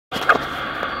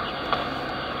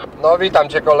No witam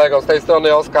Cię kolego, z tej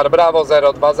strony Oskar Brawo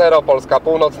 020, Polska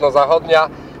Północno-Zachodnia,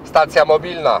 stacja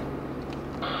mobilna.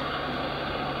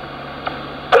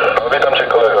 No, witam Cię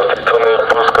kolego, z tej strony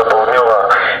Polska Południowa,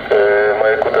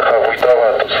 moje QTH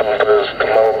Wójtowa, to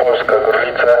jest Małopolska,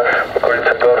 Gorlice,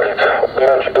 okolice Gorlic.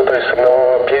 Odbieram Ci tutaj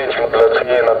sygnałowo 5,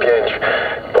 modulacyjnie na 5.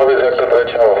 Powiedz, jak to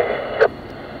leciało.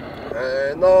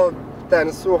 No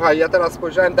słuchaj, ja teraz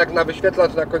spojrzałem tak na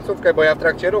wyświetlacz, na końcówkę, bo ja w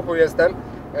trakcie ruchu jestem.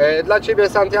 Dla Ciebie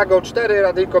Santiago 4,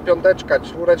 radyjko 5, 4,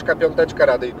 5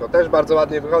 radyjko, też bardzo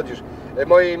ładnie wychodzisz.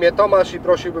 Moje imię Tomasz i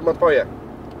prosiłbym o Twoje.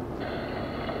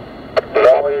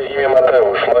 Na moje imię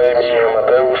Mateusz,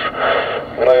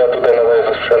 no ja tutaj nadaję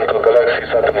ze sprzętu Galaxy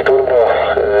Saturn Turbo,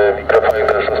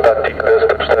 mikrofonik to jest Static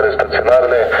D104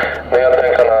 stacjonarny, no i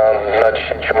antenka na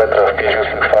 10 metrach 500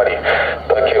 fali,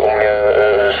 takie u mnie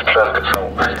sprzęty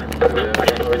są, także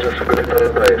musisz powiedzieć, czego Ty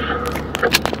teraz dajesz.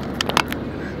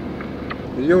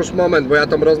 Już moment, bo ja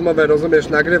tą rozmowę, rozumiesz,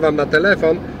 nagrywam na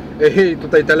telefon i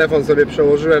tutaj telefon sobie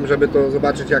przełożyłem, żeby to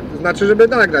zobaczyć, jak, znaczy, żeby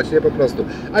nagrać, nie po prostu.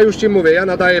 A już Ci mówię, ja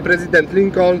nadaję prezydent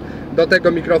Lincoln, do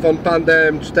tego mikrofon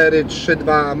Pandem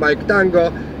 432 Mike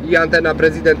Tango i antena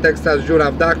prezydent Texas,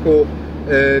 dziura w dachu,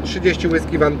 30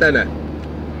 whisky w antenę.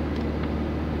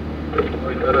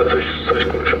 No i teraz coś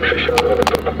kurczę przesiadło,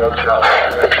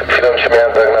 przed chwilą Cię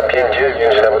miałem tak na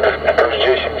 5,9, nawet plus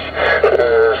 10,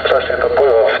 strasznie to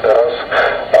pływa teraz,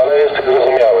 ale jest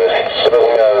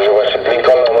zrozumiały, że właśnie z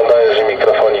Lincolna nadajesz i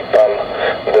mikrofonik Pan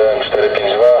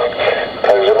DM452,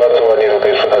 także bardzo ładnie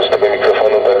tutaj słychać z tego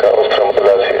mikrofonu, taka ostra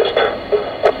modulacja jest.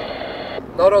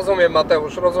 No rozumiem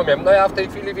Mateusz, rozumiem. No ja w tej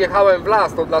chwili wjechałem w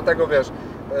las, to dlatego wiesz,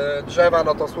 drzewa,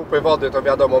 no to słupy wody, to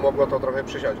wiadomo, mogło to trochę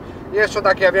przysiąść. Jeszcze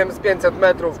tak, ja wiem, z 500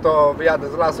 metrów to wyjadę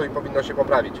z lasu i powinno się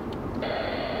poprawić.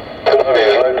 No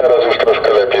wiesz, no i teraz już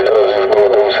troszkę lepiej, teraz już było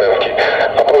do 8.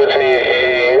 A powiedz mi,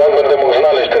 jak będę mógł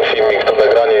znaleźć ten filmik, to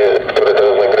nagranie, które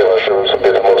teraz nagrywasz, żebym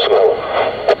sobie to odsłuchał?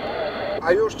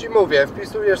 A już Ci mówię,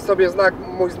 wpisujesz sobie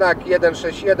mój znak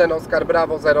 161 Oskar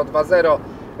Brawo 020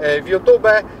 w YouTube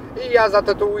i ja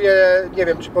zatytułuję, nie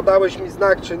wiem, czy podałeś mi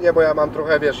znak, czy nie, bo ja mam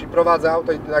trochę, wiesz, i prowadzę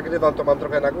auto i nagrywam, to mam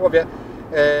trochę na głowie.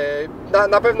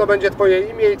 Na pewno będzie Twoje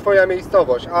imię i Twoja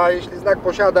miejscowość, a jeśli znak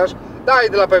posiadasz, daj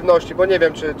dla pewności, bo nie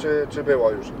wiem, czy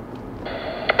było już.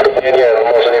 Nie,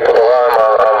 może nie podawałem,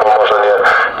 albo może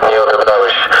nie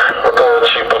odebrałeś. No to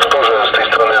Ci powtórzę, z tej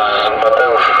strony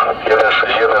Mateusz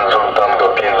 161 Tango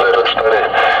 504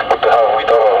 QTH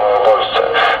Wójtowa w Małopolsce.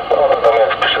 No to tam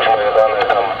jak wpiszesz moje dane,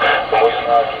 tam mój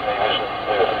znak i najwyżej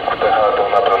QTH, to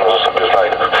na pewno sobie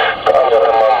znajdę. Ja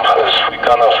tam mam swój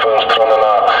kanał, swoją stronę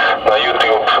na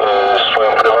YouTube,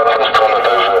 swoją prywatną stronę,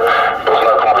 także po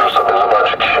znaku możesz sobie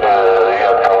zobaczyć,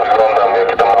 jak tam wyglądam,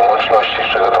 jakie tam mam łączności,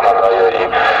 z czego to nadaje i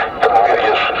tam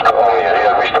jest wszystko o mnie.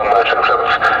 Jakbyś tam na przykład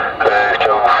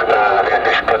chciał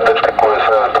jakąś karteczkę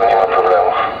QSL, to nie ma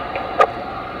problemu.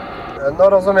 No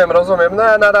rozumiem. No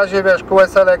ja na razie, wiesz,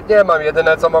 QSL-ek nie mam,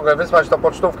 jedyne co mogę wysłać to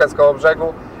pocztówkę z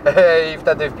Kołobrzegu i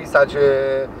wtedy wpisać,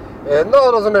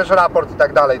 no rozumiesz, raport i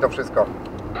tak dalej, to wszystko.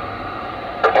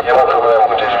 Nie ma problemu,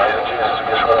 gdzieś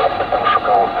wiesz, tam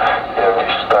szukał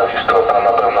jakiś stawisz, to tam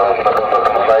na pewno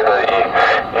tam znajdę i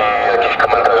jakiś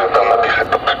komentarz tam napiszę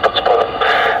pod spodem.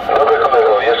 Dobry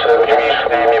kolego, jeszcze mi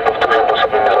swoje imię powtórzył, bo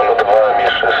sobie nie zanotowałem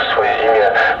jeszcze swoje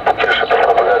imię, po pierwsze to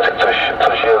propagacja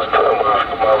coś jest, możesz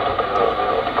tu mało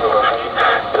odpływasz mi,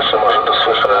 jeszcze może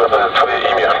dosłyszę Twoje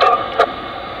imię.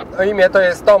 No imię to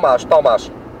jest Tomasz. Dobra,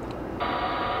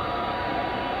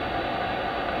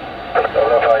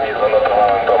 fajnie,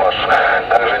 zanotowałem Tomasz.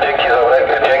 Także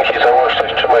dzięki za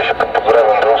łączność, trzymaj się, tam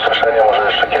pozdrawiam, do usłyszenia, może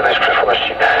jeszcze kiedyś w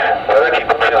przyszłości. Dalekich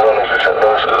potwierdzonych życzę,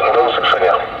 do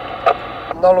usłyszenia.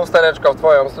 No lustereczko w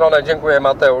Twoją stronę, dziękuję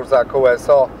Mateusz za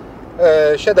QSO.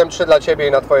 7-3 dla Ciebie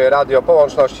i na Twoje radio, po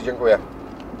łączności dziękuję.